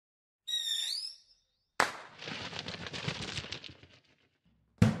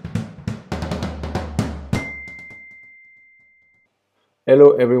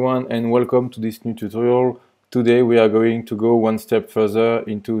Hello everyone and welcome to this new tutorial. Today we are going to go one step further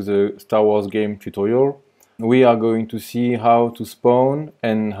into the Star Wars game tutorial. We are going to see how to spawn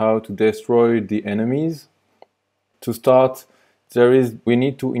and how to destroy the enemies. To start, we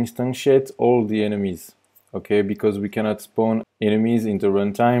need to instantiate all the enemies, okay? Because we cannot spawn enemies in the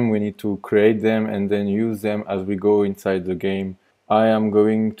runtime, we need to create them and then use them as we go inside the game. I am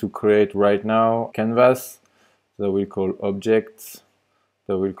going to create right now canvas that we call objects.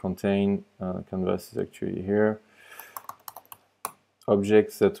 That will contain, canvas is actually here,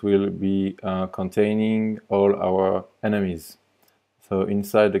 objects that will be containing all our enemies. So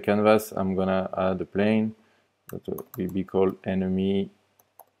inside the canvas I'm gonna add a plane that will be called enemy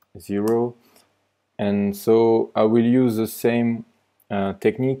 0, and so I will use the same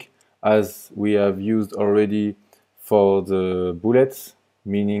technique as we have used already for the bullets,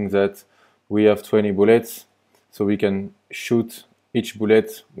 meaning that we have 20 bullets, so we can shoot each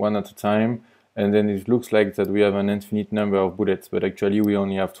bullet one at a time, and then it looks like that we have an infinite number of bullets, but actually we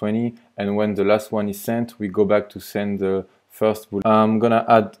only have 20, and when the last one is sent, we go back to send the first bullet. I'm gonna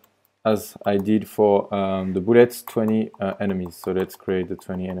add, as I did for the bullets, 20 enemies. So let's create the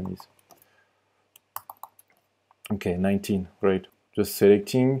 20 enemies. Okay, 19, great. Just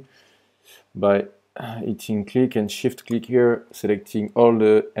selecting by hitting click and shift click here, selecting all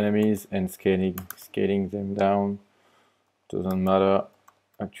the enemies and scaling them down. Doesn't matter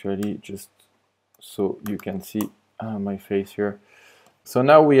actually, just so you can see my face here. So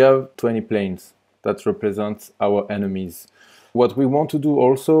now we have 20 planes that represent our enemies. What we want to do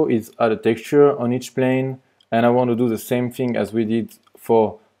also is add a texture on each plane, and I want to do the same thing as we did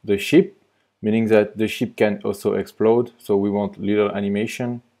for the ship, meaning that the ship can also explode, so we want little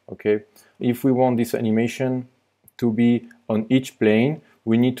animation. Okay, if we want this animation to be on each plane,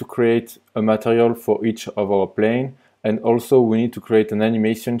 we need to create a material for each of our plane, and also we need to create an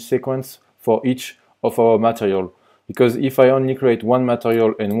animation sequence for each of our material, because if I only create one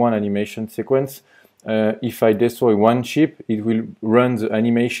material and one animation sequence, if I destroy one ship, it will run the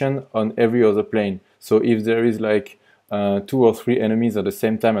animation on every other plane. So if there is like 2 or 3 enemies at the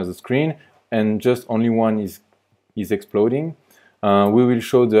same time as the screen and just only one is exploding, we will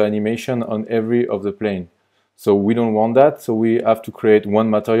show the animation on every of the plane. So we don't want that, so we have to create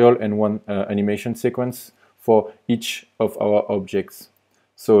one material and one animation sequence for each of our objects.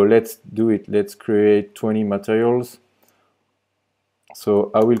 So let's do it. Let's create 20 materials.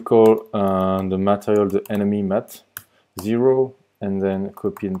 So I will call the material the enemy mat 0, and then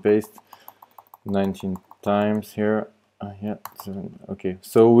copy and paste 19 times here. Yeah, 7. Okay,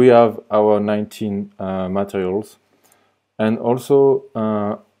 so we have our 19 materials, and also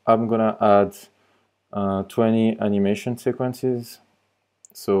I'm gonna add 20 animation sequences.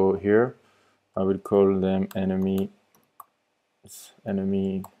 So here I will call them enemy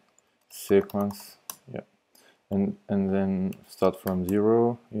sequence. Yeah, and then start from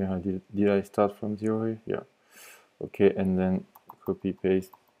 0. Yeah, did I start from 0 here? Yeah. Okay, and then copy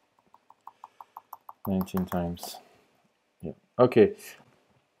paste 19 times. Yeah. Okay,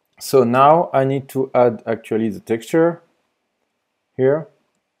 so now I need to add actually the texture here,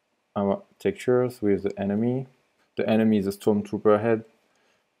 our textures with the enemy. The enemy is a stormtrooper head.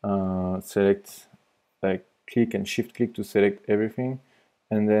 Select, like, click and shift click to select everything,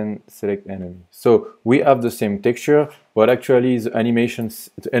 and then select enemy. So we have the same texture, but actually the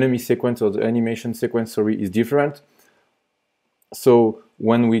enemy sequence, or the animation sequence, sorry, is different. So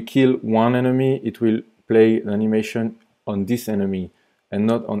when we kill one enemy, it will play an animation on this enemy and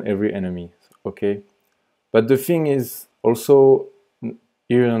not on every enemy. Okay, but the thing is also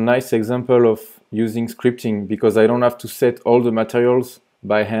here a nice example of using scripting, because I don't have to set all the materials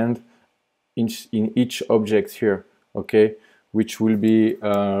by hand in each object here, okay, which will be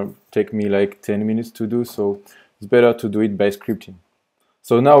take me like 10 minutes to do, so it's better to do it by scripting.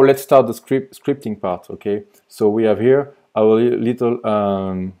 So now let's start the scripting part. Okay, so we have here our little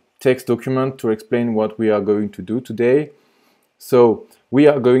text document to explain what we are going to do today. So we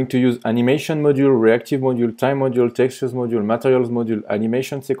are going to use animation module, reactive module, time module, textures module, materials module,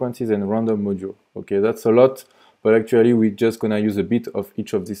 animation sequences, and random module. Okay, that's a lot, but actually we're just gonna use a bit of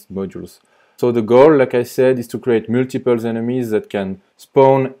each of these modules. So the goal, like I said, is to create multiple enemies that can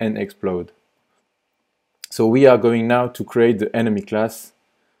spawn and explode. So we are going now to create the enemy class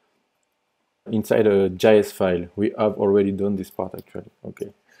inside a JS file. We have already done this part actually.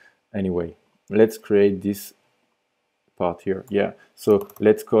 Okay, anyway, let's create this part here. Yeah, so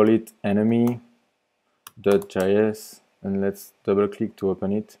let's call it enemy.js, and let's double click to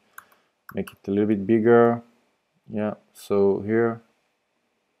open it, make it a little bit bigger. Yeah, so here,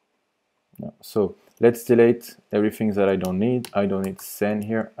 yeah. So let's delete everything that I don't need. I don't need send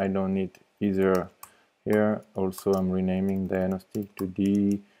here. I don't need either here. Also, I'm renaming diagnostic to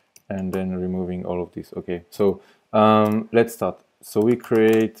D and then removing all of this. Okay, so let's start. So we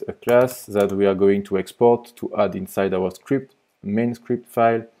create a class that we are going to export to add inside our script, main script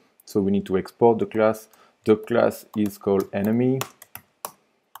file. So we need to export the class. The class is called enemy.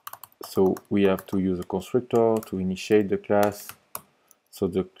 So we have to use a constructor to initiate the class. So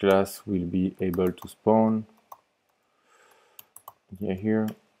the class will be able to spawn here.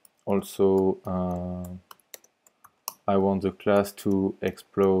 Also, I want the class to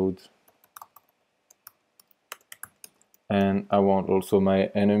explode. And I want also my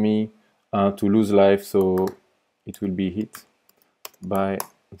enemy to lose life, so it will be hit by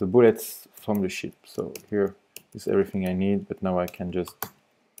the bullets from the ship. So here is everything I need, but now I can just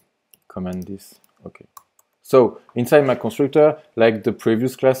command this. Okay. So inside my constructor, like the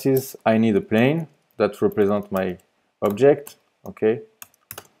previous classes, I need a plane that represents my object. Okay.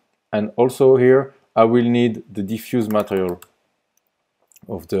 And also here, I will need the diffuse material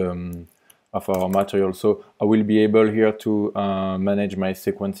of the of our material. So I will be able here to manage my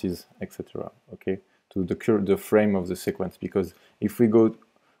sequences, etc. Okay, to the frame of the sequence. Because if we go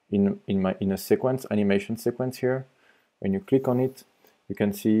in a sequence, animation sequence here, when you click on it, you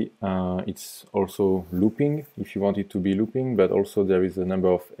can see it's also looping if you want it to be looping, but also there is a number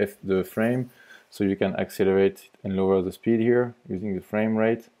of the frame, so you can accelerate and lower the speed here using the frame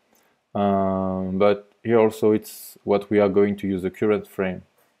rate. But here also it's what we are going to use, the current frame.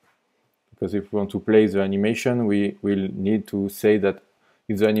 Because if we want to play the animation, we will need to say that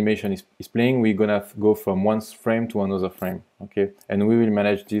if the animation is playing, we're gonna go from one frame to another frame, okay? And we will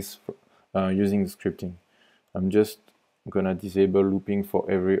manage this using the scripting. I'm just gonna disable looping for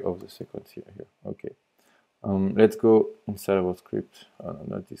every of the sequence here. Okay. Let's go inside our script.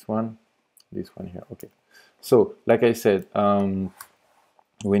 Not this one here. Okay. So, like I said,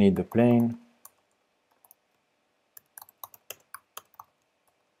 we need the plane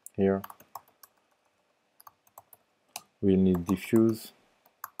here. We'll need diffuse.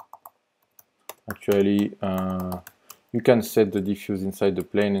 Actually, you can set the diffuse inside the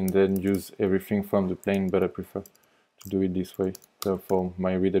plane and then use everything from the plane, but I prefer to do it this way for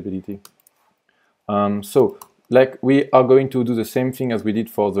my readability. So, like we are going to do the same thing as we did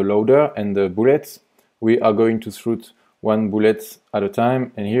for the loader and the bullets. We are going to shoot one bullet at a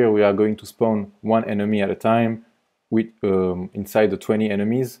time, and here we are going to spawn one enemy at a time with inside the 20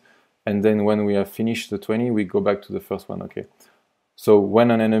 enemies. And then when we have finished the 20, we go back to the first one. Okay. So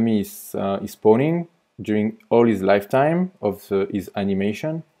when an enemy is spawning during all his lifetime of his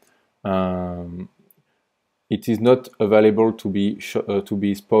animation, it is not available to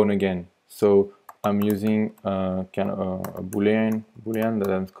be spawned again. So I'm using a boolean that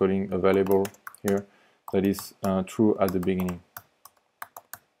I'm calling available here, that is true at the beginning.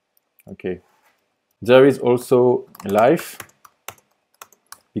 Okay. There is also life,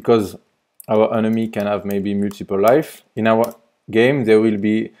 because our enemy can have maybe multiple life. In our game, they will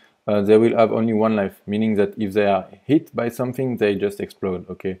have only one life, meaning that if they are hit by something, they just explode.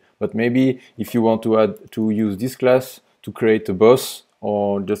 Okay, but maybe if you want to use this class to create a boss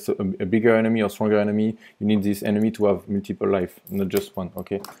or just a bigger enemy or stronger enemy, you need this enemy to have multiple life, not just one.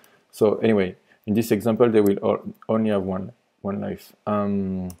 Okay, so anyway, in this example, they will only have one life.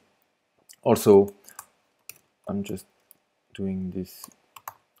 Also, I'm just doing this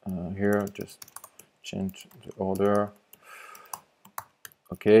here, just change the order.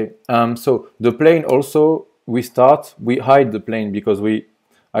 Okay, so the plane also, we hide the plane because we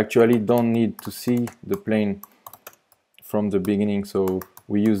actually don't need to see the plane from the beginning. So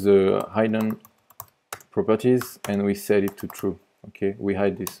we use the hidden properties and we set it to true. Okay, we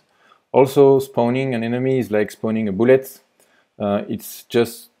hide this. Also, spawning an enemy is like spawning a bullet. It's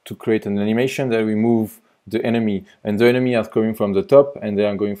just to create an animation that we move the enemy, and the enemy are coming from the top, and they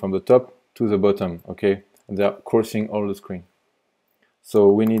are going from the top to the bottom. Okay, and they are crossing all the screen.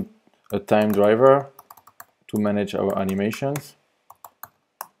 So we need a time driver to manage our animations,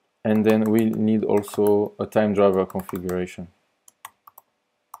 and then we need also a time driver configuration.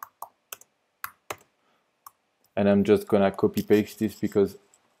 And I'm just gonna copy paste this because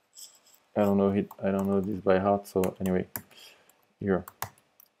I don't know this by heart. So anyway, here.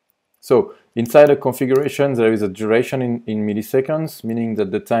 So inside the configuration, there is a duration in milliseconds, meaning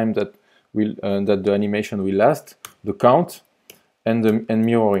that the time that the animation will last, the count, and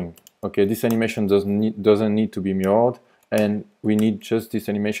mirroring. Okay, this animation doesn't need to be mirrored, and we need just this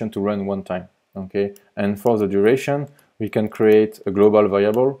animation to run one time. Okay, and for the duration, we can create a global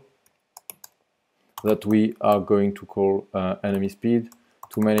variable that we are going to call enemy speed,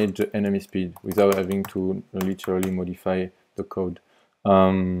 to manage the enemy speed without having to literally modify the code.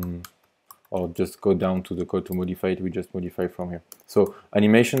 Or just go down to the code to modify it. We just modify from here. So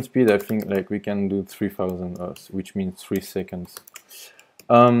animation speed, I think like we can do 3000 which means 3 seconds.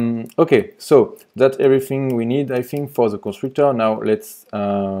 Okay, so that's everything we need, I think, for the constructor. Now let's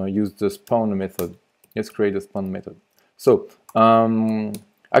use the spawn method. Let's create a spawn method. So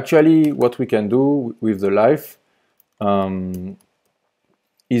actually what we can do with the life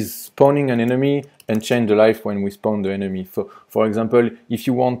is spawning an enemy and change the life when we spawn the enemy. So, for example, if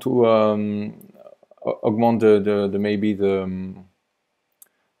you want to augment maybe the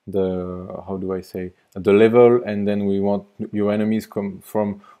how do I say, the level, and then we want your enemies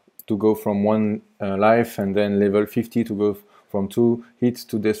to go from 1 life, and then level 50 to go from 2 hits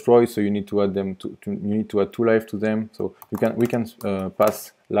to destroy. So you need to add them you need to add 2 life to them. So we can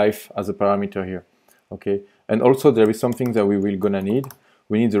pass life as a parameter here. Okay, and also there is something that we will gonna need.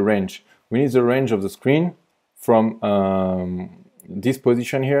 We need the range. We need the range of the screen from this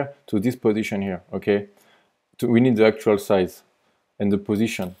position here to this position here. Okay, we need the actual size and the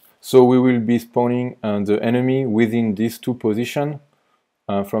position. So we will be spawning the enemy within these 2 positions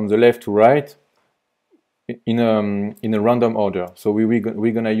from the left to right in a random order. So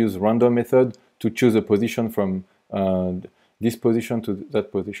we're gonna use random method to choose a position from this position to that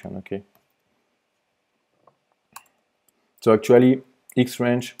position. Okay. So actually,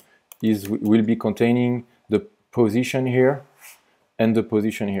 xRange will be containing the position here and the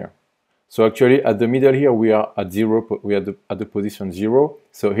position here. So actually, at the middle here, we are at 0. We are at the position 0.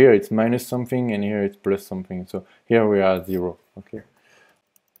 So here it's minus something, and here it's plus something. So here we are at 0. Okay.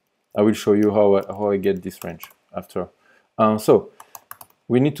 I will show you how I get this range after. So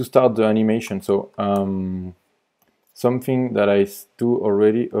we need to start the animation. So something that I do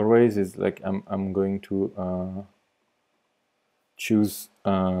always is like I'm going to choose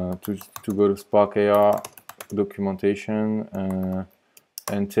to go to Spark AR documentation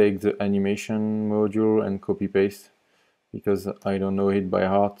and take the animation module and copy paste, because I don't know it by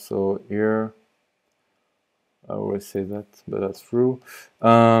heart. So here, I always say that, but that's true.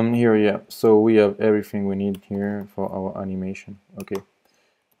 Here, yeah, so we have everything we need here for our animation. Okay,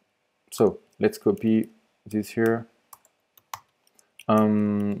 so let's copy this here.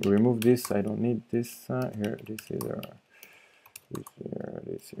 Remove this, I don't need this here, this here,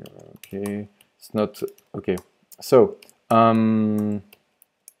 this here, okay, it's not, okay, so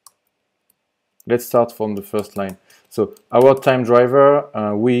let's start from the first line. So our time driver,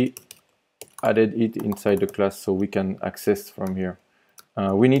 we added it inside the class so we can access from here.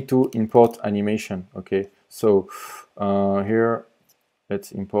 We need to import animation. Okay, so here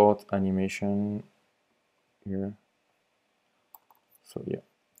let's import animation here. So yeah,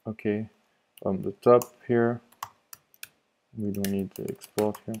 okay, on the top here we don't need the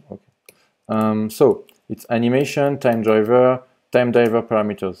export here. Okay, so it's animation, time driver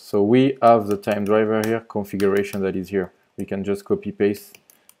parameters. So we have the time driver here configuration that is here. We can just copy paste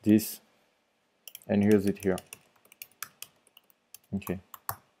this and here's it here. Okay,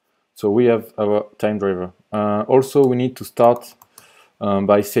 so we have our time driver. Also we need to start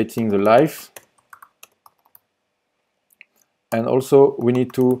by setting the life, and also we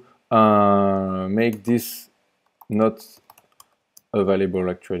need to make this not available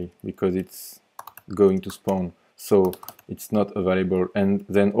actually, because it's going to spawn, so it's not available. And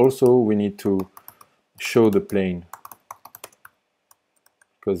then also we need to show the plane,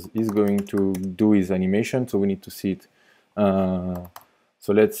 because he's going to do his animation, so we need to see it.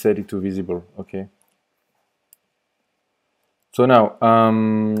 So let's set it to visible. Okay, so now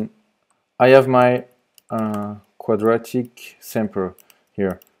I have my quadratic sampler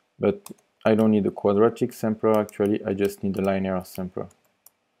here, but I don't need a quadratic sampler actually, I just need a linear sampler.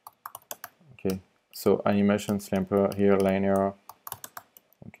 Okay, so animation sampler here, linear.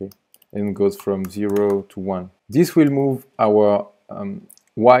 Okay, and it goes from 0 to 1. This will move our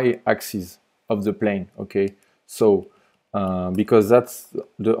y-axis of the plane. Okay, so because that's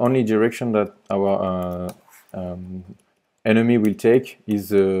the only direction that our enemy will take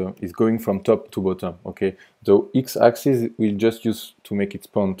is going from top to bottom. Okay, the x-axis we'll just use to make it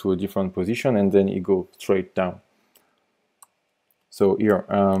spawn to a different position, and then it go straight down. So here,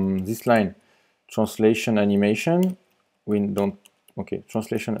 this line, translation animation, we don't, okay,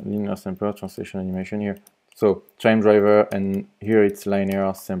 translation linear sampler, translation animation here. So time driver, and here it's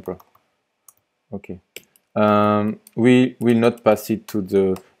linear sampler. Okay, we will not pass it to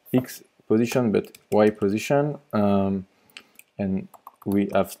the x position but y position, and we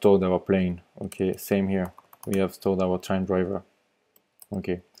have stored our plane. Okay, same here, we have stored our time driver.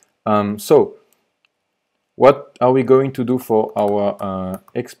 Okay, so what are we going to do for our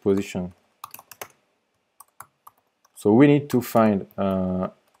X position? So we need to find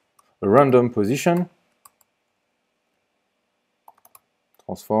a random position.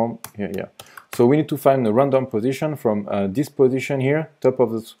 Transform here, yeah. So we need to find a random position from this position here, top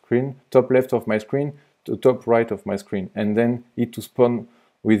of the screen, top left of my screen, to top right of my screen, and then it to spawn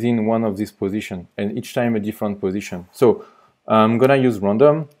within one of these positions, and each time a different position. So I'm gonna use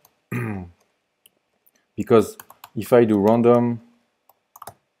random because if I do random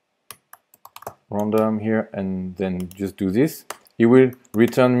here and then just do this, it will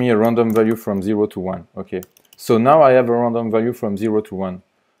return me a random value from 0 to 1. Okay, so now I have a random value from 0 to 1.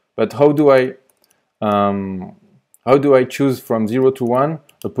 But how do I choose from 0 to 1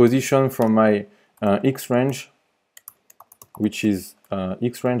 a position from my X range, which is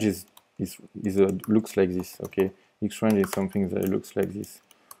X range looks like this. Okay, X range is something that looks like this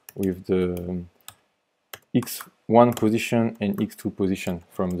with the X1 position and X2 position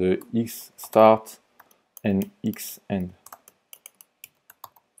from the X start and X end.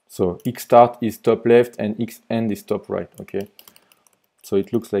 So X start is top left and X end is top right. Okay, so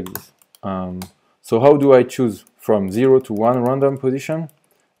it looks like this. So how do I choose from 0 to 1 random position,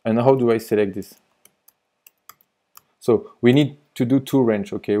 and how do I select this? So we need to do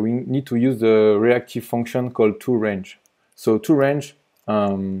toRange. Okay, we need to use the reactive function called toRange. So toRange,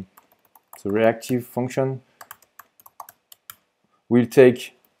 the reactive function will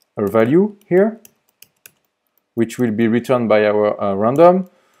take a value here, which will be returned by our random.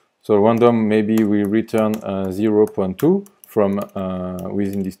 So random maybe will return 0.2 from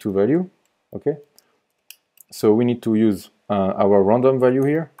within these two values. Okay, so we need to use our random value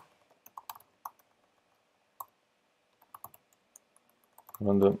here.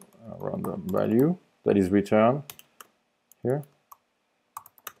 Random value that is returned here.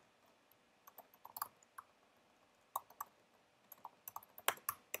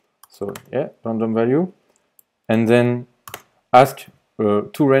 So yeah, random value, and then ask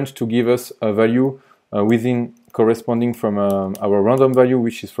toRange to give us a value within corresponding from our random value,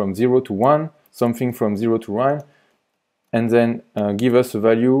 which is from 0 to 1, something from 0 to 1, and then give us a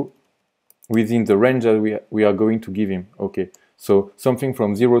value within the range that we are going to give him. Okay, so something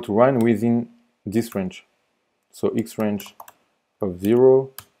from 0 to 1 within this range. So X range of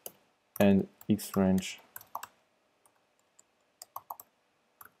 0 and X range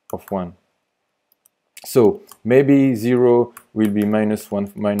of 1. So maybe 0 will be minus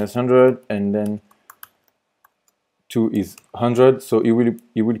 1, minus 100, and then 2 is 100. So it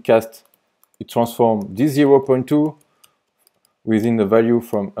will transform this 0.2 within the value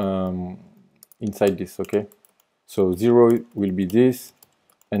from inside this. Okay, so 0 will be this,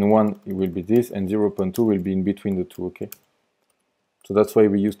 and 1 it will be this, and 0.2 will be in between the two. Okay, so that's why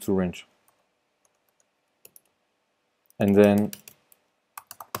we use toRange. And then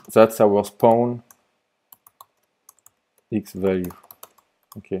that's our spawn X value.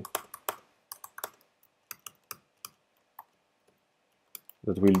 Okay,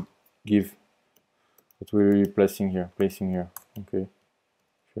 that will be placing here. Okay,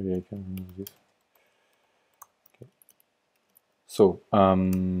 surely I can remove this. Okay, so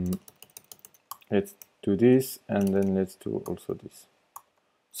let's do this, and then let's do also this.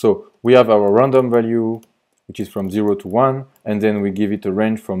 So we have our random value, which is from 0 to 1, and then we give it a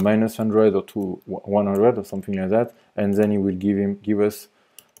range from minus 100 or to 100 or something like that, and then it will give us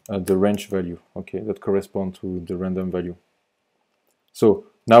the range value, okay, that corresponds to the random value. So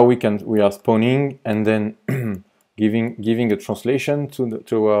now we are spawning and then giving a translation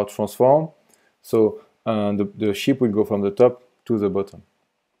to our transform. So the ship will go from the top to the bottom.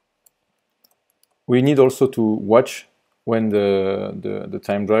 We need also to watch when the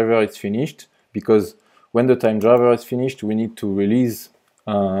time driver is finished, because when the time driver is finished, we need to release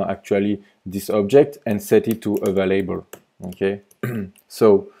actually this object and set it to available. Okay,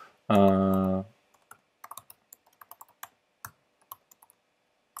 so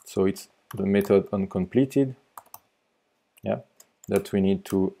it's the method uncompleted. Yeah, that we need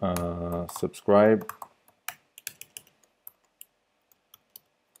to subscribe.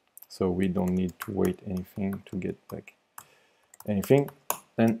 So we don't need to wait anything to get back anything.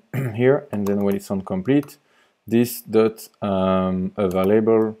 Then here, and then when it's incomplete, this dot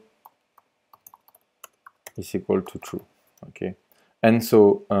available is equal to true. Okay, and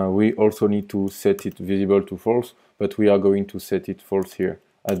so we also need to set it visible to false, but we are going to set it false here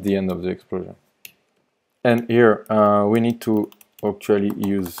at the end of the explosion. And here we need to actually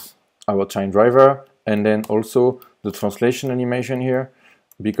use our time driver, and then also the translation animation here,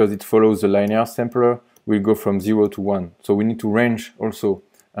 because it follows the linear sampler, will go from 0 to 1. So we need to range also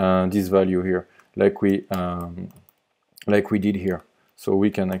this value here. like we did here. So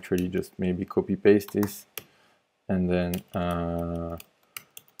we can actually just maybe copy paste this and then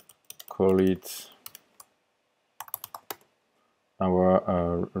call it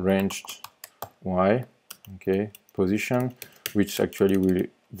our ranged y, okay, position, which actually will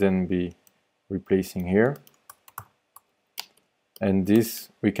then be replacing here. And this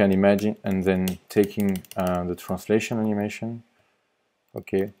we can imagine, and then taking the translation animation,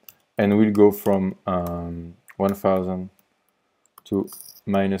 okay, and we'll go from 1000 to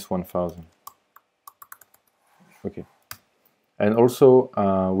 -1000. Okay, and also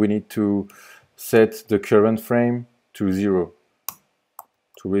we need to set the current frame to 0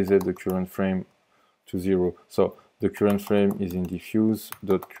 to reset the current frame to 0. So the current frame is in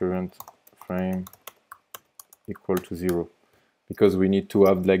diffuse.current frame equal to 0, because we need to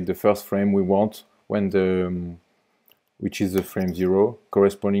have like the first frame we want when the which is the frame 0,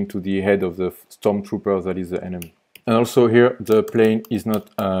 corresponding to the head of the stormtrooper that is the enemy. And also here the plane is not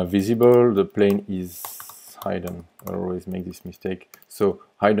visible, the plane is hidden. I always make this mistake. So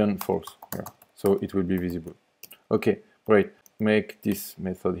hidden false here, so it will be visible. Okay, great. Make this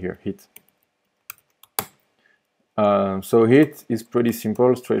method here, hit. So hit is pretty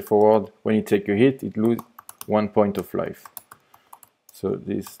simple, straightforward. When you take a hit, it loses 1 point of life. So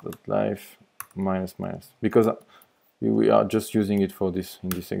this life minus, because we are just using it for this in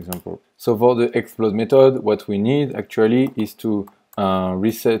this example. So for the explode method, what we need actually is to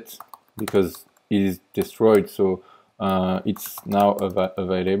reset, because it is destroyed, so it's now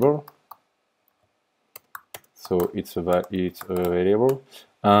available. So it's available,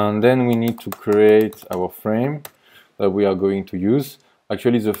 and then we need to create our frame that we are going to use.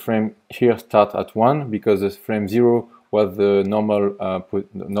 Actually, the frame here starts at 1 because the frame 0 was the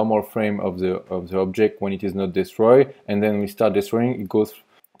normal frame of the object when it is not destroyed, and then we start destroying. It goes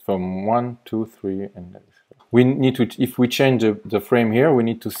from 1, 2, 3, and we need to. If we change the frame here, we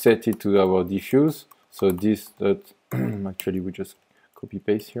need to set it to our diffuse. So this actually we just copy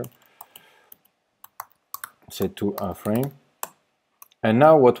paste here. Set to a frame, and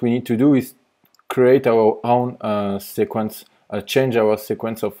now what we need to do is create our own sequence, change our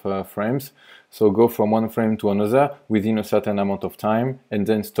sequence of frames. So go from one frame to another within a certain amount of time, and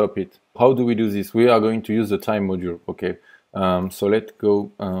then stop it. How do we do this? We are going to use the time module. Okay, so let's go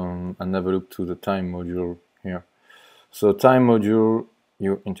and have a look to the time module here. So time module,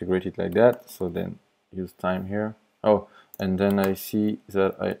 you integrate it like that. So then use time here. Oh, and then I see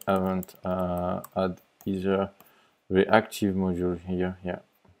that I haven't had either reactive module here. Yeah,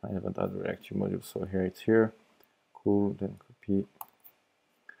 I haven't had reactive module, so here it's here. Cool, then copy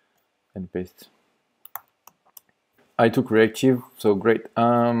and paste. I took reactive, so great.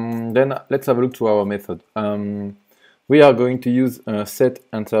 Then let's have a look to our method. We are going to use a set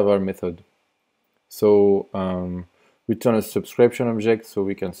interval method. So return a subscription object, so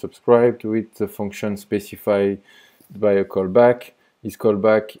we can subscribe to it. The function specified by a callback is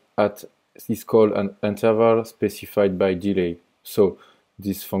callback at is called an interval specified by delay. So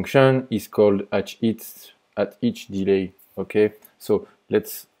this function is called at each delay. Okay, so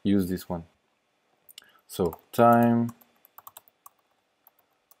let's use this one. So time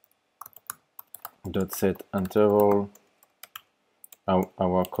dot set interval,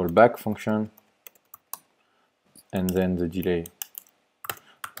 our callback function, and then the delay.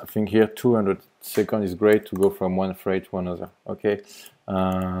 I think here 200 seconds is great to go from one frame to another. Okay,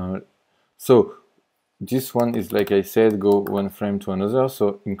 so this one is, like I said, go one frame to another,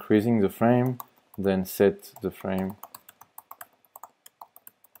 so increasing the frame, then set the frame.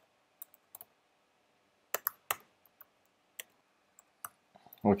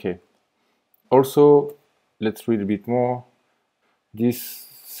 Okay, also let's read a bit more. This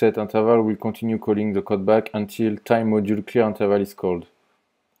set interval will continue calling the callback until time module clear interval is called.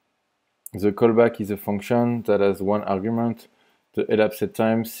 The callback is a function that has one argument, the elapsed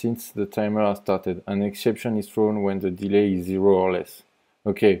time since the timer has started. An exception is thrown when the delay is 0 or less.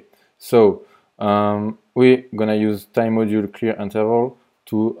 Okay, so we're gonna use time module clear interval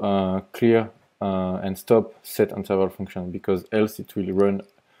to clear and stop set interval function, because else it will run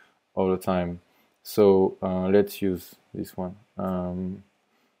all the time. So let's use this one.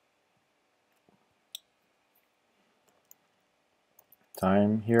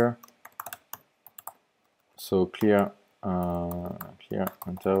 Time here. So clear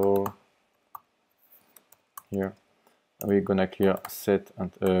interval here. We're gonna clear set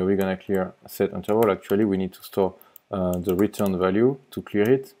interval. Actually, we need to store the return value to clear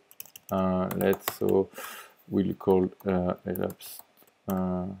it. So we'll call elapsed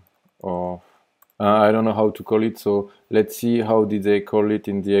or I don't know how to call it, so let's see how did they call it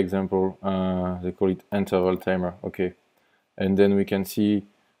in the example. They call it interval timer. Okay, and then we can see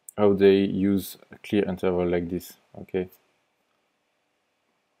how they use a clear interval like this. Okay,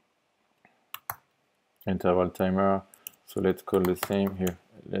 interval timer. So let's call the same here.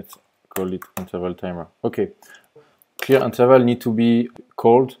 Let's call it interval timer. Okay, clear interval need to be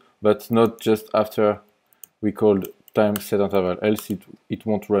called, but not just after we called time set interval, else it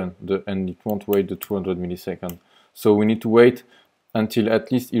won't run and it won't wait the 200 milliseconds. So we need to wait until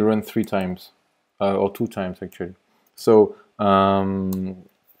at least it runs 3 times or 2 times actually. So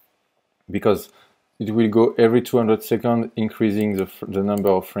because it will go every 200 seconds, increasing the number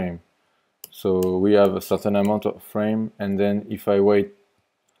of frame. So we have a certain amount of frame, and then if I wait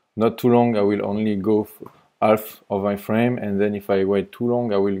not too long, I will only go half of my frame, and then if I wait too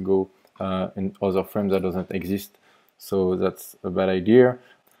long, I will go in other frames that doesn't exist. So that's a bad idea.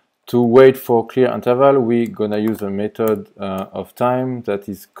 To wait for clear interval, we're gonna use a method of time that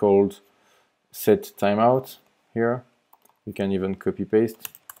is called set timeout here. We can even copy paste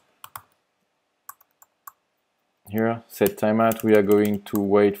here. Set timeout, we are going to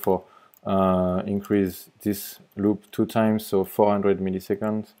wait for increase this loop 2 times, so 400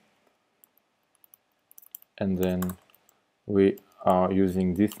 milliseconds. And then we are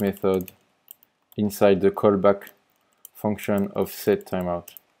using this method inside the callback function of set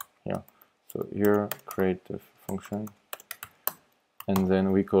timeout. Yeah. So here, create the function, and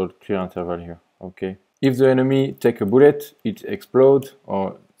then we call clear interval here. Okay. If the enemy take a bullet, it explodes,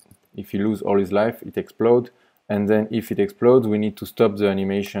 or if he lose all his life, it explodes. And then if it explodes, we need to stop the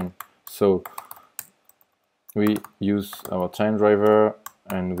animation. So we use our time driver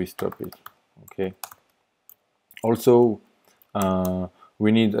and we stop it. Okay. Also,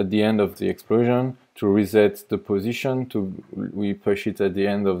 we need at the end of the explosion to reset the position. We push it at the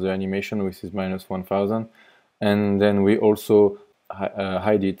end of the animation, which is -1000, and then we also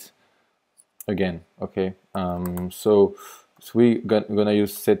hide it again. Okay, so we gonna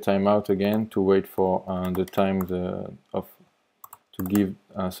use set timeout again to wait for the time to give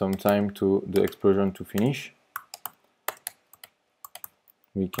some time to the explosion to finish.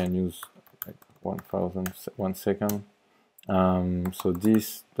 We can use like 1 second. So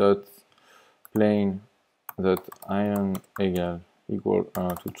this dot plane dot iron equal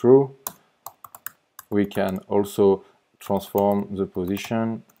to true. We can also transform the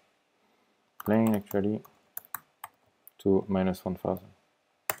position plane actually to -1000.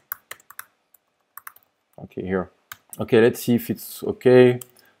 Okay, here. Okay, let's see if it's okay.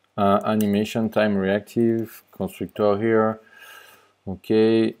 Animation time reactive constructor here.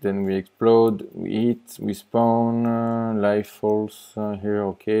 Okay, then we explode, we hit, we spawn, life false here,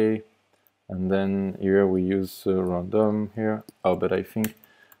 okay. And then here we use random here. Oh, but I think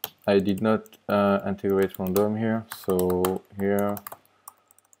I did not integrate random here. So here,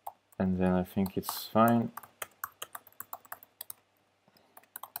 and then I think it's fine.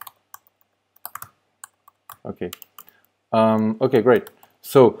 Okay. Okay, great.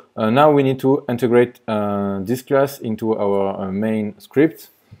 So now we need to integrate this class into our main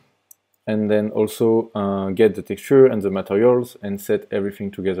script, and then also get the texture and the materials and set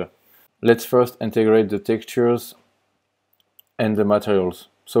everything together. Let's first integrate the textures and the materials.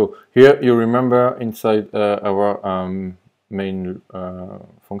 So here you remember inside our main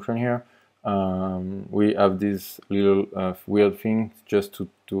function here, we have this little weird thing just to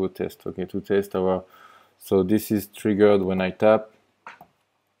do a test. Okay, to test our. So this is triggered when I tap,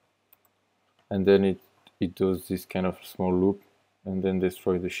 and then it does this kind of small loop and then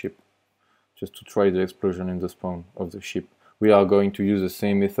destroy the ship, just to try the explosion in the spawn of the ship. We are going to use the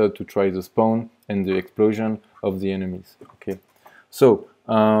same method to try the spawn and the explosion of the enemies. Okay, so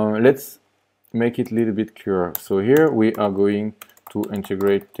let's make it a little bit clearer. So here we are going to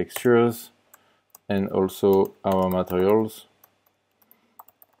integrate textures and also our materials.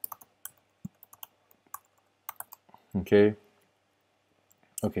 Okay.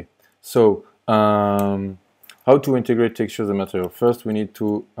 Okay. So how to integrate textures and material? First, we need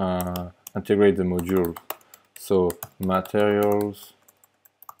to integrate the module. So materials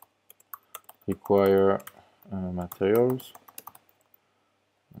require materials.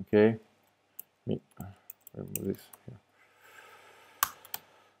 Okay. Remove this here.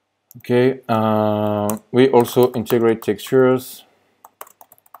 Okay. We also integrate textures.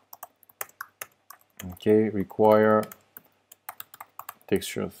 Okay. Require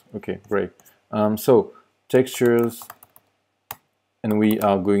textures. Okay, great. So textures, and we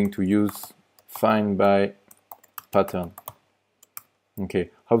are going to use find by pattern.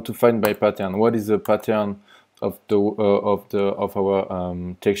 Okay, how to find by pattern? What is the pattern of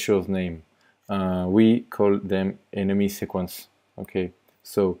our textures name? we call them enemy sequence. Okay,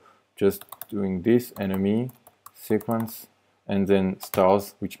 so just doing this enemy sequence and then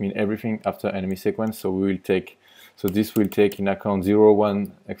stars, which mean everything after enemy sequence. So we will take, so this will take in account 0,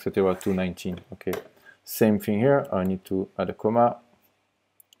 1, etc. to 19. Okay, same thing here. I need to add a comma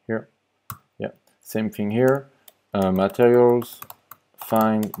here. Yeah, same thing here. Materials,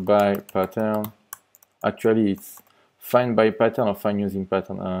 find by pattern. Actually, it's find by pattern or find using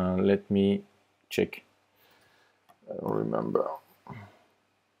pattern. Let me check. I don't remember.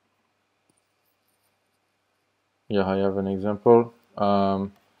 Yeah, I have an example.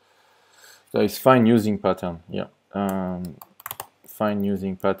 There is find using pattern. Yeah, find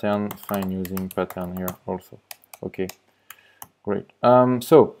using pattern here also. Okay, great.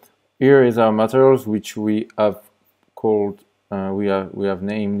 So here is our materials, which we have called. We have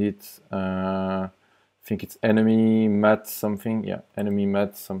named it. I think it's enemy mat something. Yeah, enemy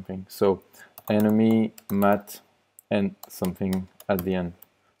mat something. So enemy mat and something at the end.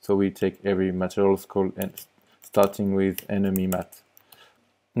 So we take every materials called and starting with enemy mat.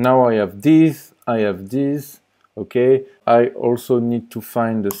 Now I have this, okay. I also need to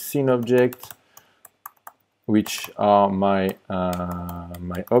find the scene object, which are my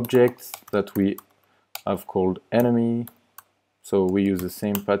my objects that we have called enemy. So we use the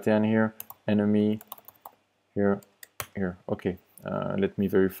same pattern here, enemy, here, okay. Let me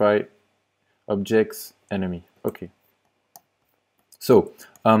verify, objects, enemy, okay. So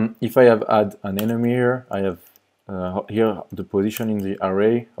if I have add an enemy here, I have here the position in the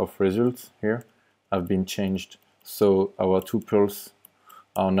array of results here have been changed. So our tuples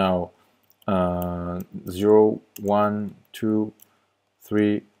are now 0, 1, 2,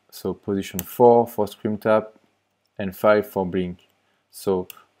 3, so position 4 for screen tap and 5 for blink. So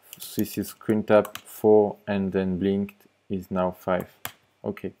this is screen tap 4 and then blinked is now 5.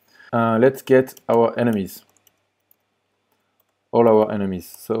 Okay, let's get our enemies, all our enemies.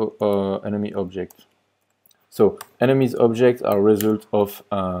 So enemy object. So enemies objects are result of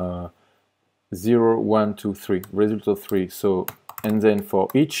 0, 1, 2, 3, result of 3. So, and then for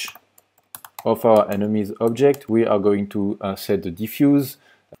each of our enemies object, we are going to set the diffuse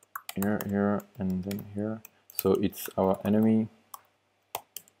here, here, and then here. So it's our enemy.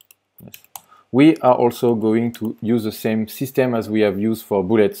 Yes. We are also going to use the same system as we have used for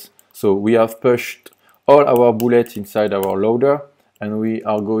bullets. So we have pushed all our bullets inside our loader, and we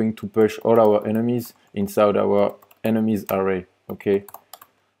are going to push all our enemies inside our enemies array. Okay,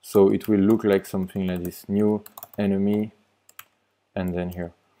 so it will look like something like this: new enemy, and then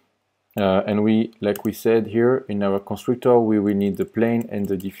here. And we, like we said here in our constructor, we will need the plane and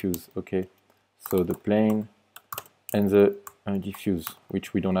the diffuse. Okay, so the plane and the diffuse,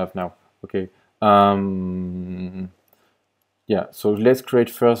 which we don't have now. Okay. Yeah, so let's create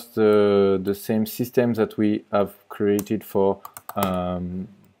first the same system that we have created for the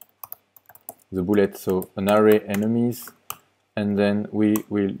bullet. So an array enemies, and then we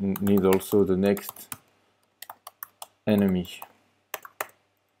will need also the next enemy.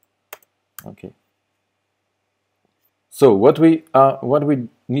 Okay. So what we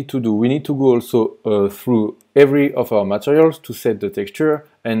need to do, we need to go also through every of our materials to set the texture,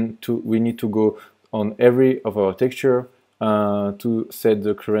 and we need to go on every of our texture to set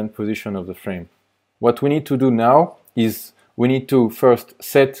the current position of the frame. What we need to do now is we need to first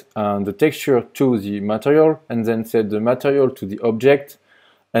set the texture to the material, and then set the material to the object,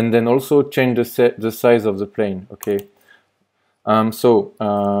 and then also change the size of the plane. Okay. So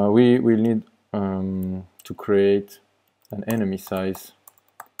we will need to create an enemy size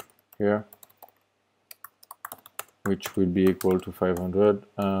here, which will be equal to 500.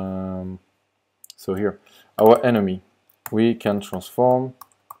 So here, our enemy, we can transform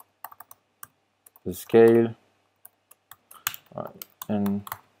the scale and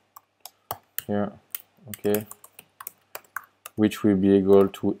here, okay, which will be equal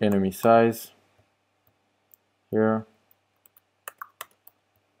to enemy size here,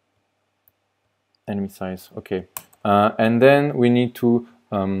 enemy size, okay. And then we need to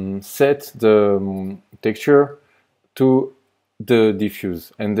set the texture to the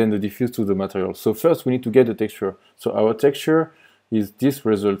diffuse, and then the diffuse to the material. So first we need to get the texture. So our texture is this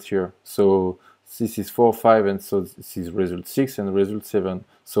result here. So this is 4, 5, and so this is result 6 and result 7.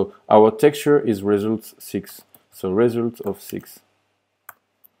 So our texture is result 6. So result of 6.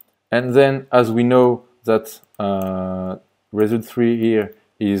 And then, as we know that result 3 here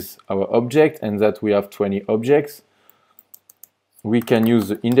is our object, and that we have 20 objects, we can use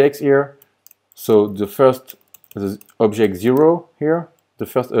the index here. So the first, the object 0 here, the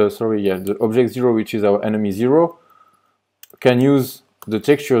first, the object 0, which is our enemy 0, can use the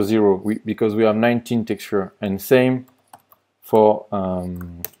texture 0 because we have 19 texture, and same for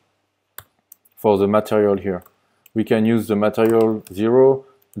the material here. We can use the material 0,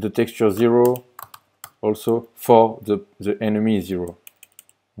 the texture 0 also for the enemy 0.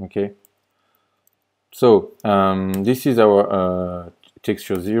 Okay, so this is our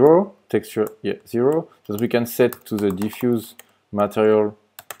texture 0, 0 that we can set to the diffuse material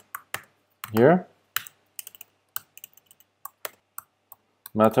here.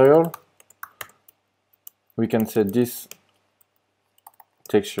 Material, we can set this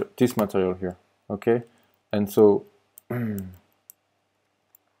texture, this material here. Okay, and so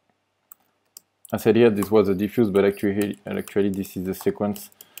I said here this was a diffuse, but actually this is the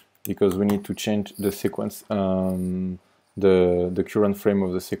sequence, because we need to change the sequence, the current frame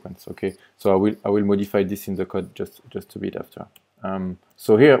of the sequence. Okay, so I will modify this in the code just a bit after.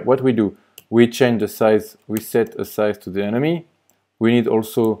 So here what we do, we change the size, we set a size to the enemy. We need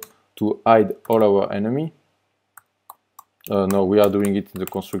also to hide all our enemy. No, we are doing it in the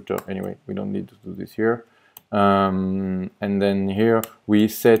constructor anyway. We don't need to do this here. And then here we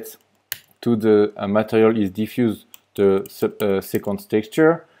set to the material is diffuse the sequence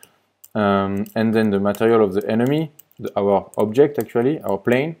texture, and then the material of the enemy, our object actually, our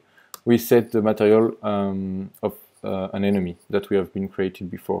plane, we set the material of an enemy that we have been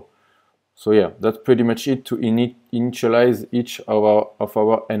created before. So yeah, that's pretty much it to initialize each of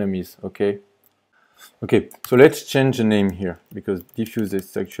our enemies. Okay. Okay, so let's change the name here, because diffuse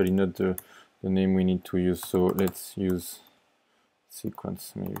is actually not the name we need to use. So let's use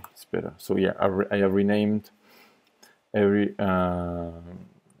sequence, maybe it's better. So yeah, I have renamed every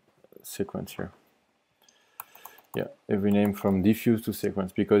sequence here. Yeah, every name from diffuse to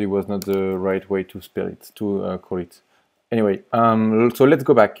sequence, because it was not the right way to spell it, to call it. Anyway, so let's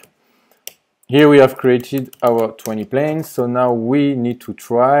go back. Here we have created our 20 planes, so now we need to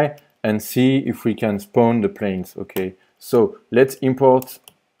try and see if we can spawn the planes. Okay, so let's import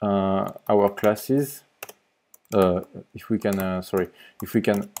our classes. If we can,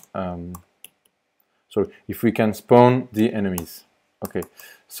 if we can spawn the enemies. Okay,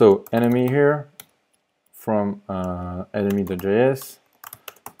 so enemy here from enemy.js.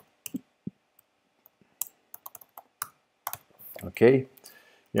 Okay,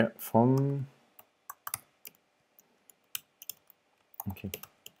 yeah, from. Okay,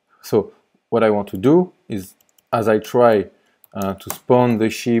 so what I want to do is, as I try to spawn the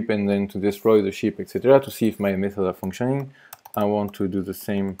ship and then to destroy the ship, etc., to see if my methods are functioning, I want to do the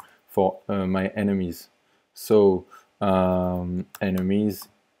same for my enemies. So enemies,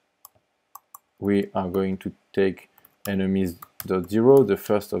 we are going to take enemies.0, the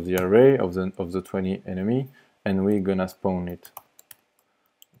first of the array of the 20 enemy, and we're gonna spawn it.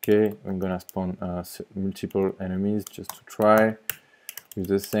 Okay, we're gonna spawn multiple enemies just to try with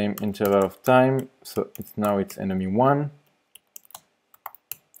the same interval of time. So now it's enemy 1,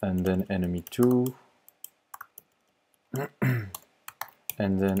 and then enemy 2,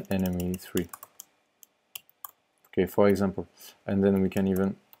 and then enemy 3. Okay, for example, and then we can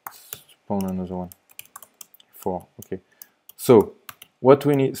even spawn another one, 4. Okay, so what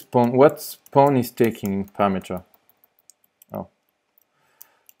we need what spawn is taking parameter. Oh,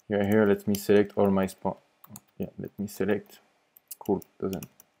 here let me select all my spawn. Yeah, let me select. Cool, doesn't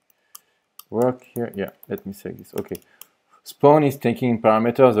work here. Yeah, let me select this. Okay, spawn is taking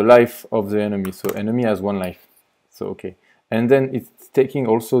parameter the life of the enemy, so enemy has 1 life. So okay, and then it's taking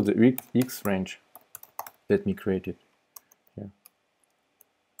also the X range. Let me create it. Yeah.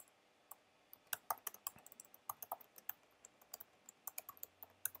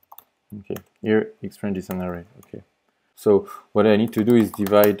 Okay, here X range is an array. Okay, so what I need to do is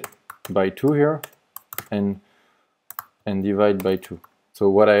divide by 2 here, and divide by 2. So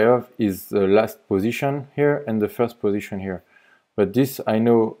what I have is the last position here and the first position here. But this, I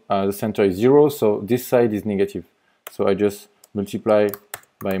know the center is 0, so this side is negative. So I just multiply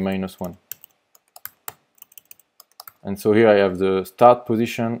by -1. And so here I have the start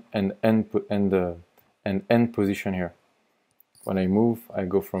position and end position here. When I move, I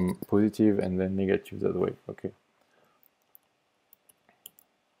go from positive and then negative that way. Okay.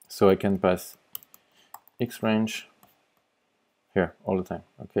 So I can pass X range here all the time.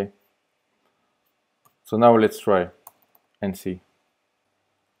 Okay. So now let's try and see.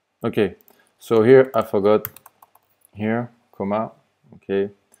 Okay. So here I forgot here, comma.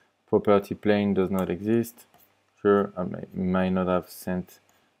 Okay. Property plane does not exist. Sure, I might not have sent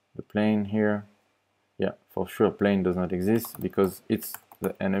the plane here. Yeah, for sure plane does not exist because it's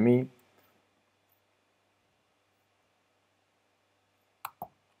the enemy.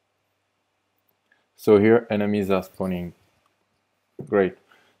 So here enemies are spawning. Great.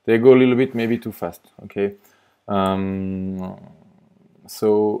 They go a little bit maybe too fast. Okay.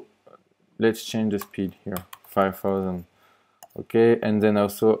 So let's change the speed here. 5,000. Okay. And then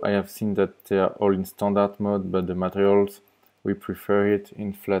also I have seen that they are all in standard mode, but the materials, we prefer it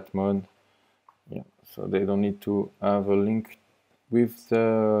in flat mode. Yeah. So they don't need to have a link with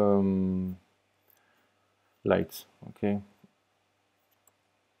the lights. Okay.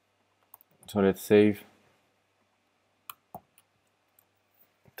 So let's save.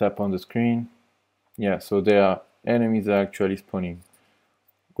 Tap on the screen. Yeah, so their enemies are actually spawning.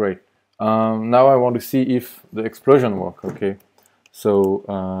 Great. Now I want to see if the explosion work. Okay.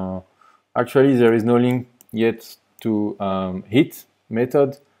 So actually there is no link yet to hit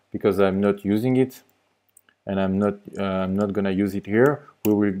method because I'm not using it, and I'm not gonna use it here.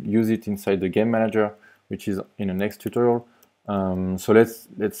 We will use it inside the game manager, which is in the next tutorial. So let's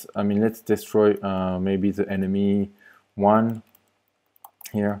destroy maybe the enemy 1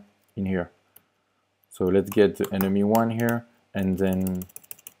 here in here. So let's get the enemy 1 here, and then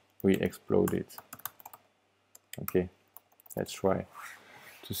we explode it. Okay, let's try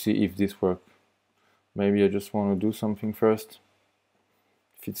to see if this works. Maybe I just want to do something first.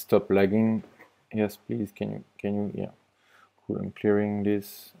 If it stops lagging, yes, please. Can you? Yeah, cool. I'm clearing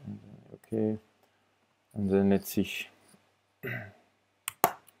this. Okay, and then let's see.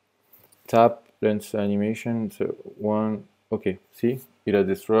 Tap lens animation. So 1. Okay, see, it has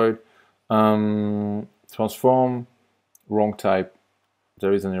destroyed. Transform, wrong type.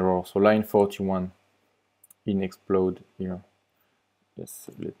 There is an error. So line 41 in explode here. Yes,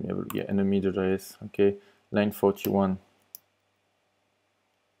 let me have a look. Yeah, enemy.js. Okay, line 41.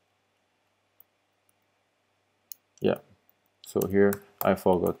 Yeah, so here I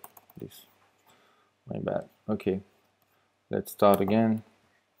forgot this. My bad. Okay, let's start again.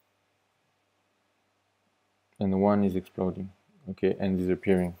 And 1 is exploding. Okay, and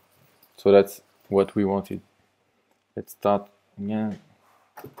disappearing. So that's what we wanted. Let's start again.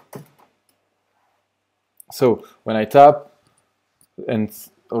 So when I tap, and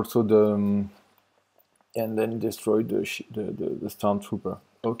also the and then destroy the stormtrooper.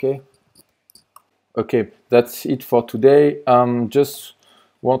 Okay. Okay, that's it for today. Just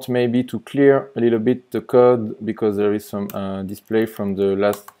want maybe to clear a little bit the code because there is some display from the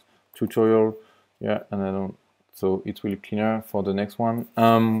last tutorial. Yeah, and I don't. So it will cleaner for the next one.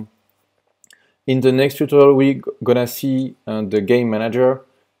 In the next tutorial, we're gonna see the game manager,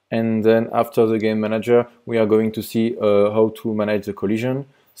 and then after the game manager, we are going to see how to manage the collision.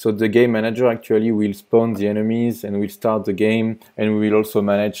 So the game manager actually will spawn the enemies and will start the game, and we will also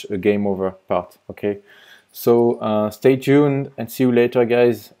manage a game over part. Okay, so stay tuned and see you later,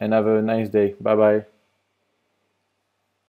 guys, and have a nice day. Bye bye.